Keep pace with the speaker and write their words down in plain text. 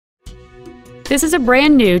This is a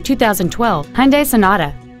brand new 2012 Hyundai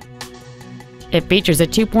Sonata. It features a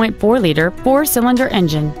 2.4-liter four-cylinder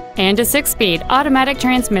engine and a 6-speed automatic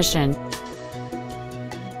transmission.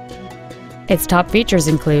 Its top features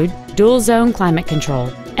include dual-zone climate control,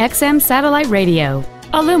 XM satellite radio,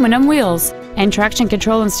 aluminum wheels, and traction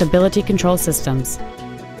control and stability control systems.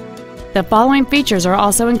 The following features are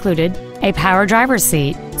also included: a power driver's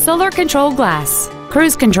seat, solar control glass,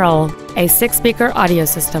 cruise control, a 6-speaker audio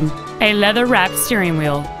system, a leather-wrapped steering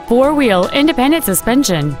wheel, 4-wheel independent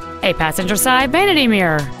suspension, a passenger side vanity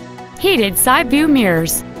mirror, heated side view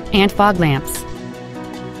mirrors, and fog lamps.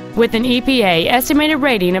 With an EPA estimated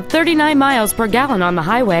rating of 39 miles per gallon on the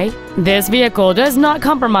highway, this vehicle does not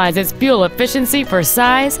compromise its fuel efficiency for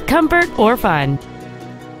size, comfort, or fun.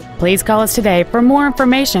 Please call us today for more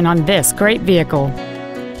information on this great vehicle.